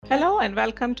Hello and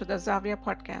welcome to the Zavia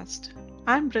podcast.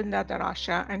 I'm Brinda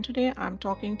Darasha and today I'm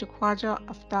talking to Khawaja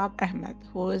Aftab Ahmed,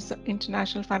 who is the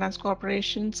International Finance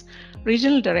Corporation's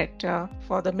Regional Director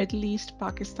for the Middle East,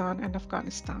 Pakistan and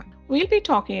Afghanistan. We'll be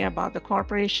talking about the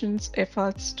corporation's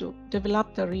efforts to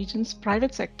develop the region's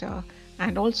private sector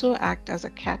and also act as a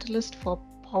catalyst for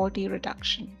poverty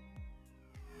reduction.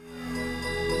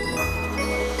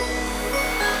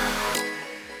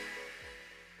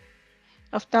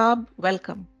 Aftab,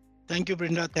 welcome. Thank you,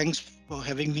 Brenda. Thanks for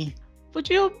having me. Would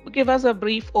you give us a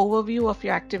brief overview of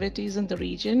your activities in the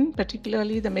region,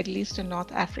 particularly the Middle East and North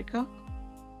Africa?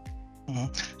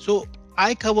 So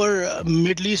I cover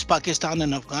Middle East, Pakistan,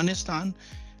 and Afghanistan.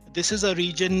 This is a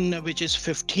region which is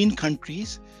 15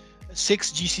 countries,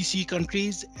 six GCC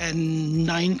countries, and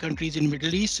nine countries in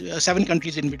Middle East, seven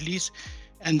countries in Middle East,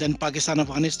 and then Pakistan,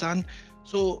 Afghanistan.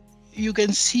 So you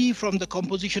can see from the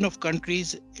composition of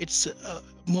countries, it's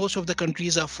most of the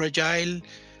countries are fragile,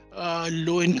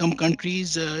 low-income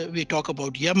countries. We talk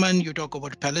about Yemen, you talk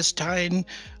about Palestine,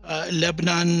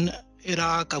 Lebanon,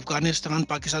 Iraq, Afghanistan,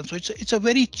 Pakistan. So it's a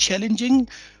very challenging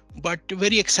but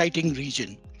very exciting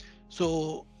region.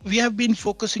 So we have been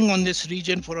focusing on this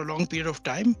region for a long period of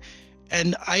time,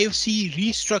 and IFC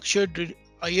restructured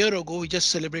a year ago. We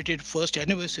just celebrated first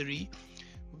anniversary,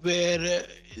 where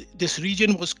this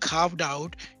region was carved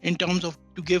out in terms of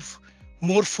to give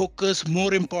more focus,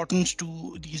 more importance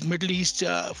to these Middle East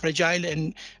fragile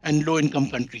and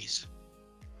low-income countries.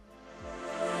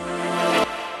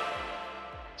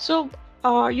 So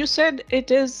you said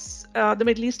it is the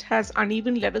Middle East has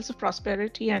uneven levels of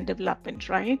prosperity and development,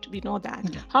 right? We know that.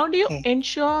 Yeah. How do you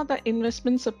ensure the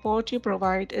investment support you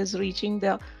provide is reaching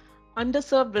the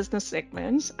underserved business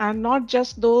segments and not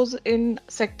just those in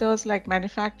sectors like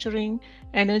manufacturing,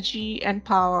 energy, and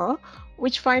power,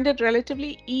 which find it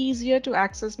relatively easier to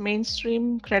access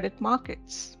mainstream credit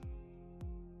markets?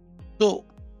 So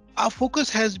our focus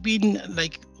has been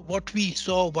like what we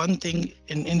saw. One thing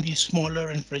in these smaller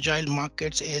and fragile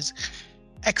markets is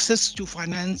access to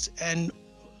finance, and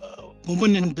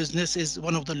women in business is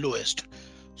one of the lowest.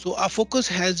 So our focus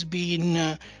has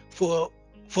been for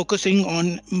focusing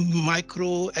on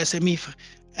micro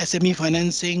SME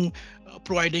financing,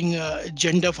 providing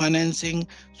gender financing.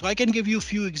 So I can give you a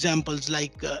few examples.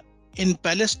 Like in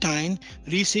Palestine,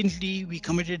 recently we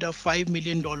committed a $5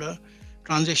 million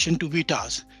transaction to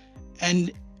Vitas.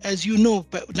 And as you know,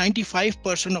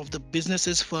 95% of the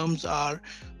businesses firms are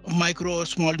micro or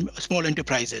small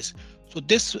enterprises. So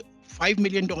this $5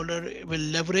 million will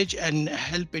leverage and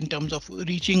help in terms of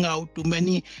reaching out to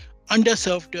many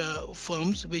underserved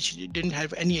firms which didn't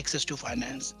have any access to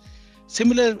finance.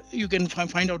 Similar, you can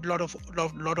find out a lot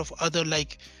of other,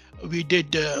 like we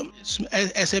did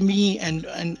SME and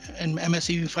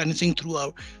MSME financing through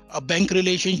our bank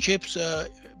relationships.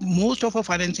 Most of our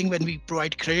financing, when we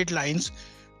provide credit lines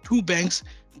to banks,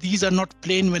 these are not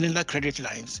plain vanilla credit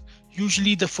lines.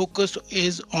 Usually the focus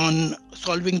is on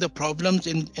solving the problems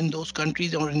in those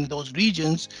countries or in those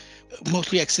regions,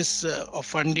 mostly access of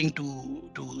funding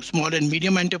to small and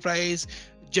medium enterprise,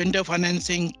 gender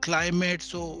financing, climate.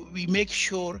 So we make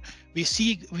sure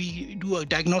we do a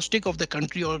diagnostic of the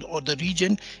country or the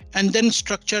region, and then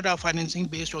structure our financing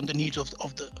based on the needs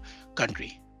of the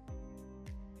country.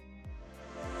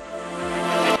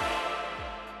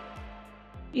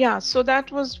 Yeah, so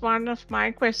that was one of my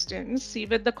questions. See,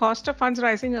 with the cost of funds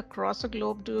rising across the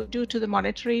globe due to the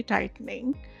monetary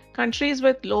tightening, countries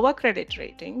with lower credit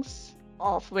ratings,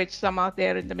 of which some are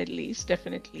there in the Middle East,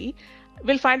 definitely,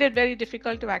 will find it very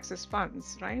difficult to access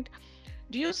funds, right?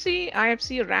 Do you see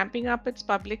IFC ramping up its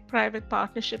public-private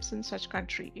partnerships in such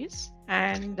countries?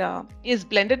 And is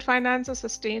blended finance a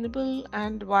sustainable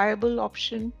and viable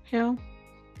option here?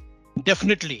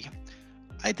 Definitely.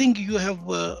 I think you have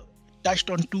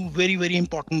touched on two very, very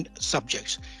important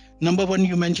subjects. Number one,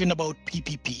 you mentioned about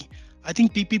PPP. I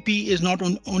think PPP is not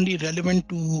only relevant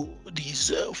to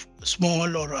these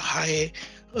small or high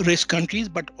risk countries,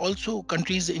 but also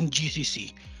countries in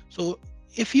GCC. So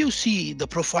if you see the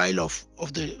profile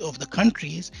of the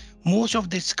countries, most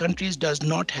of these countries does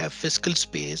not have fiscal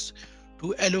space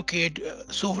to allocate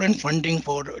sovereign funding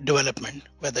for development,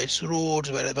 whether it's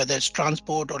roads, whether it's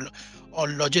transport or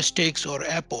logistics or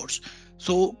airports.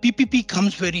 So PPP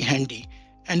comes very handy,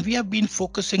 and we have been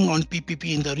focusing on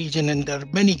PPP in the region, and there are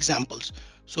many examples.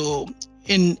 So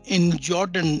in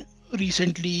Jordan,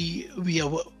 recently we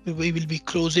will be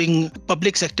closing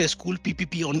public sector school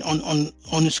PPP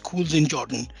on schools in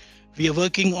Jordan. We are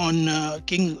working on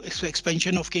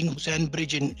expansion of King Hussein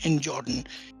Bridge in Jordan.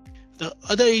 The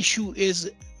other issue is,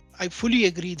 I fully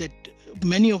agree that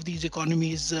many of these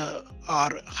economies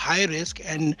are high risk,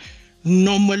 and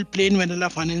normal plain vanilla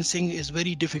financing is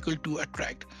very difficult to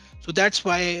attract. So that's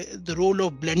why the role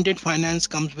of blended finance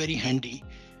comes very handy.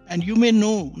 And you may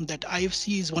know that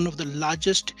IFC is one of the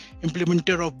largest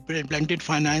implementer of blended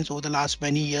finance over the last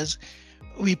many years.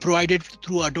 We provided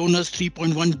through our donors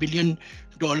 $3.1 billion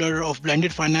of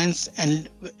blended finance, and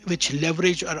which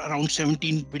leverage are around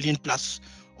 17 billion plus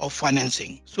of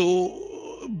financing.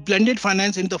 So blended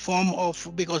finance in the form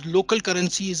of, because local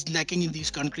currency is lacking in these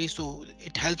countries, so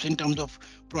it helps in terms of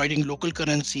providing local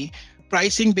currency.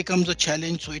 Pricing becomes a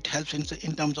challenge, so it helps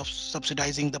in terms of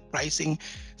subsidizing the pricing.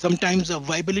 Sometimes the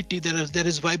viability, there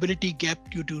is viability gap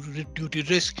due to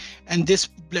risk, and this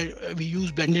we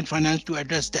use blended finance to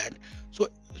address that.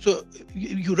 So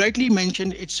you rightly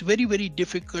mentioned it's very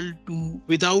difficult to,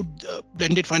 without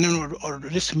blended finance or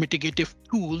risk mitigative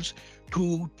tools,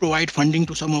 to provide funding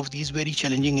to some of these very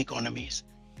challenging economies.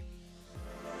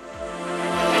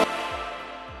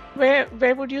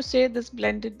 Where would you say this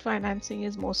blended financing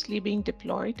is mostly being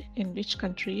deployed? In which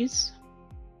countries?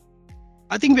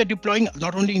 I think we are deploying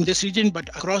not only in this region but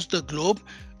across the globe.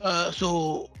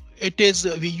 So it is,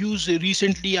 we use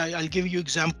recently, I'll give you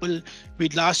example.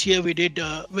 With last year we did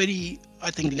a very,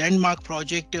 I think, landmark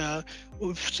project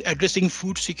addressing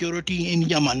food security in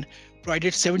Yemen.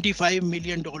 Provided $75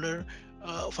 million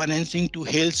financing to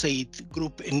Hail Said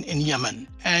group in Yemen.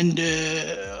 And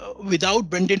without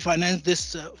blended finance,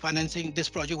 this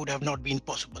project would have not been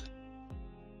possible.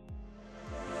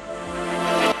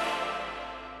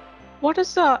 What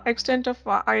is the extent of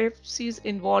IFC's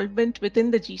involvement within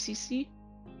the GCC?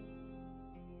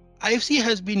 IFC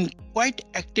has been quite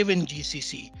active in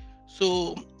GCC.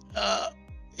 So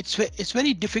it's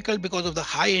very difficult because of the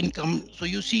high income. So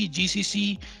you see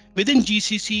GCC, within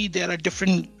GCC, there are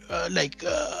different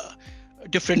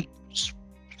different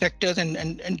sectors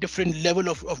and different level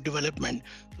of development.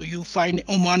 So you find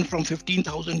Oman from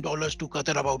 $15,000 to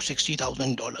Qatar about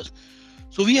 $60,000.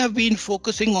 So we have been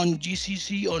focusing on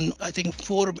GCC on, I think,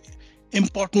 4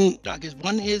 important targets.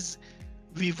 One is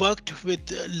we worked with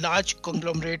large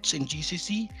conglomerates in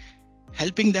GCC,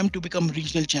 helping them to become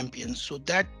regional champions. So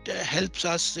that helps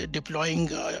us deploying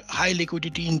high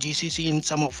liquidity in GCC in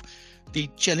some of the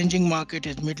challenging market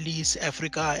is Middle East,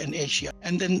 Africa, and Asia.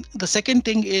 And then the second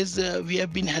thing is we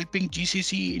have been helping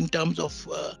GCC in terms of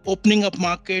opening up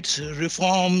markets,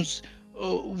 reforms,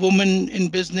 women in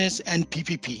business, and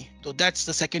PPP. So that's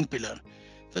the second pillar.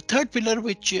 The third pillar,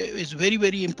 which is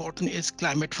very important, is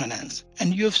climate finance.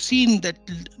 And you have seen that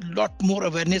a lot more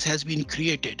awareness has been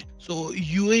created. So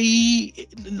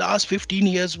UAE last 15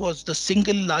 years was the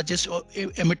single largest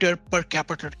emitter per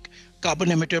capita, carbon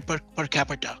emitter per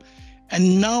capita.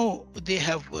 And now they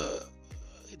have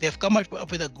come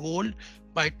up with a goal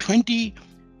by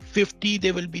 2050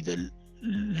 they will be the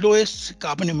lowest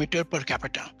carbon emitter per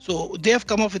capita. So they have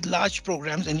come up with large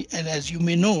programs, and as you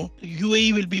may know,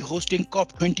 UAE will be hosting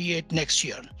COP28 next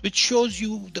year, which shows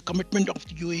you the commitment of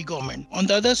the UAE government. On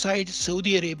the other side,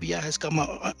 Saudi Arabia has come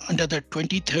up under the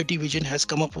 2030 vision, has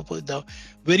come up with a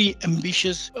very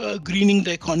ambitious greening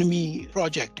the economy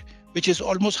project, which is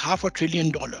almost $500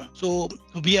 billion. So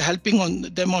we are helping on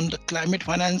them on the climate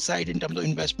finance side in terms of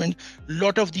investment. A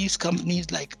lot of these companies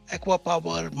like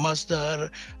Aquapower, Masdar,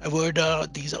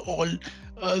 Averda, these are all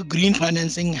green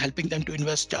financing, helping them to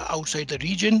invest outside the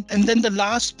region. And then the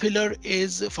last pillar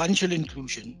is financial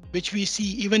inclusion, which we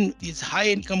see even these high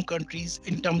income countries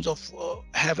in terms of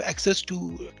have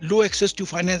low access to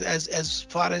finance as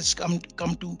far as come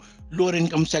to lower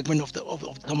income segment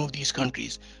of some of these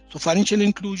countries. So financial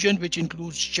inclusion, which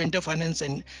includes gender finance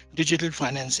and digital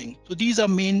financing. So these are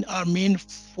our main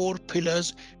 4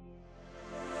 pillars.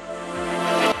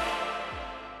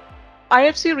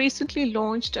 IFC recently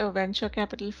launched a venture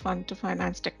capital fund to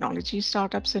finance technology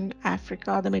startups in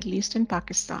Africa, the Middle East, and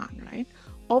Pakistan, right?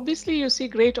 Obviously, you see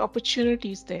great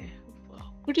opportunities there.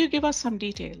 Could you give us some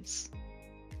details?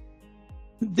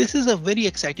 This is a very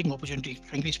exciting opportunity,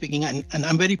 frankly speaking, and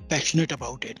I'm very passionate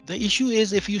about it. The issue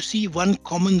is, if you see one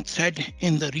common thread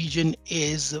in the region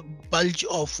is bulge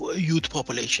of youth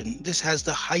population. This has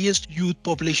the highest youth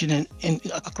population in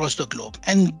across the globe.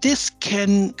 And this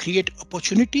can create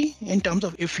opportunity in terms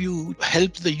of if you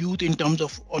help the youth in terms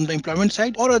of on the employment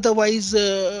side, or otherwise,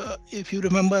 if you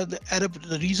remember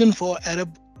the reason for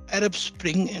Arab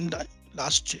Spring in the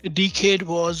last decade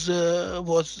was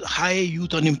high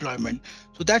youth unemployment.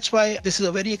 So that's why this is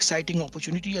a very exciting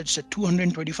opportunity. It's a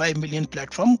 225 million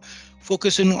platform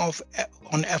focusing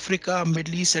on Africa,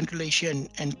 Middle East, Central Asia,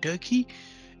 and Turkey.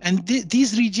 And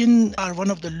these regions are one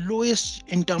of the lowest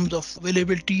in terms of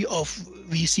availability of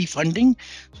VC funding.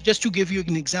 So just to give you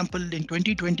an example, in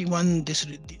 2021,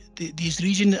 these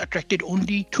regions attracted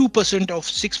only 2% of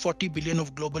 640 billion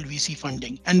of global VC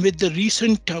funding. And with the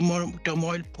recent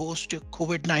turmoil post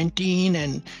COVID-19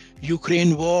 and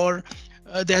Ukraine war,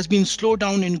 there has been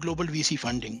slowdown in global VC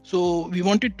funding. So we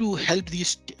wanted to help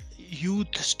these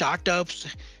youth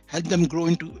startups, help them grow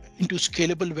into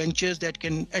scalable ventures that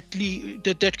can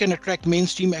that can attract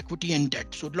mainstream equity and debt.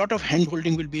 So a lot of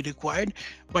handholding will be required,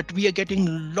 but we are getting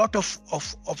a lot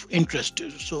of interest.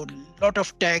 So a lot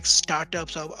of tech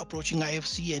startups are approaching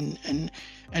IFC,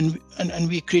 and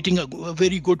we're creating a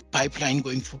very good pipeline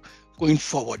going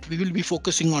forward. We will be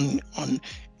focusing on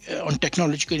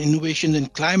technological innovations in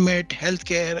climate,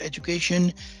 healthcare,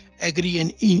 education, agri,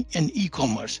 and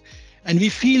e-commerce. And we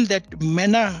feel that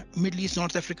MENA, Middle East,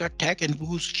 North Africa tech and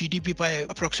boost GDP by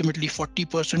approximately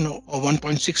 40% or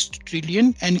 1.6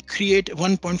 trillion and create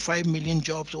 1.5 million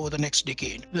jobs over the next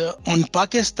decade. On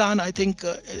Pakistan, I think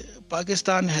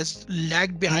Pakistan has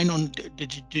lagged behind on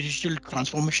digital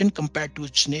transformation compared to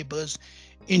its neighbors,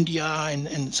 India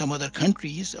and some other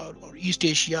countries, or East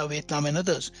Asia, Vietnam and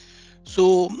others.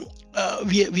 So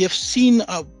we have seen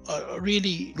a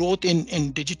really growth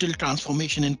in digital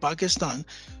transformation in Pakistan.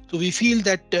 So we feel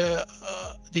that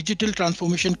digital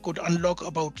transformation could unlock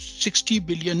about 60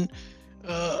 billion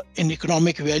in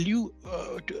economic value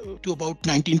to about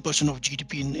 19% of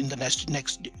GDP in the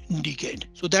next decade.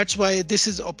 So that's why this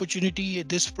is opportunity,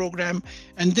 this program,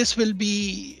 and this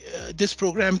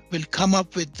program will come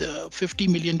up with $50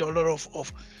 million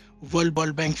of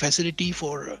World Bank facility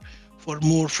for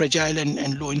more fragile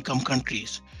and low income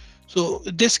countries. So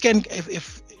this can,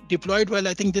 if deployed well,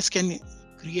 I think this can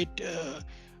create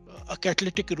a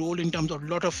catalytic role in terms of a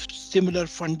lot of similar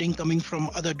funding coming from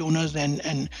other donors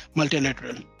and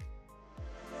multilateral.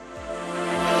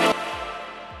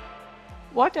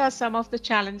 What are some of the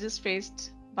challenges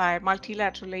faced by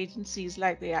multilateral agencies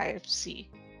like the IFC?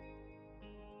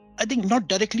 I think not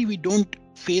directly we don't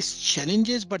face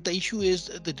challenges, but the issue is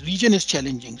the region is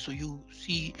challenging. So you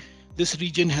see this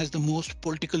region has the most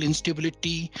political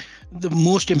instability, the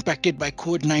most impacted by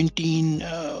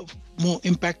COVID-19, more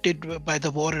impacted by the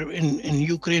war in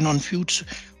Ukraine on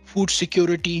food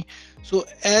security. So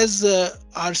as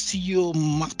our CEO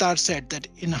Makhtar said that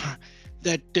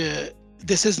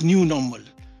this is new normal.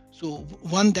 So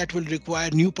one that will require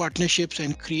new partnerships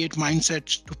and create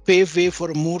mindsets to pave way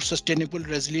for a more sustainable,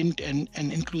 resilient and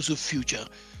inclusive future.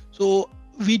 So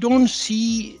we don't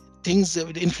see things,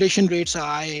 inflation rates are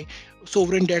high,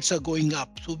 sovereign debts are going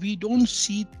up. So we don't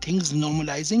see things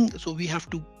normalizing. So we have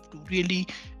to really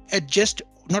adjust,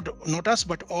 not us,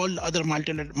 but all other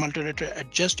multilateral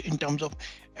adjust in terms of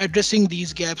addressing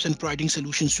these gaps and providing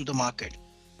solutions to the market.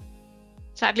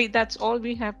 Sadly, that's all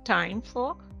we have time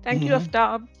for. Thank you,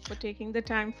 Aftab, for taking the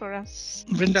time for us.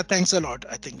 Brenda, thanks a lot.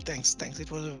 I think thanks.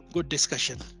 It was a good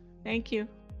discussion. Thank you.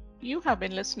 You have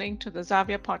been listening to the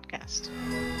Zavia podcast.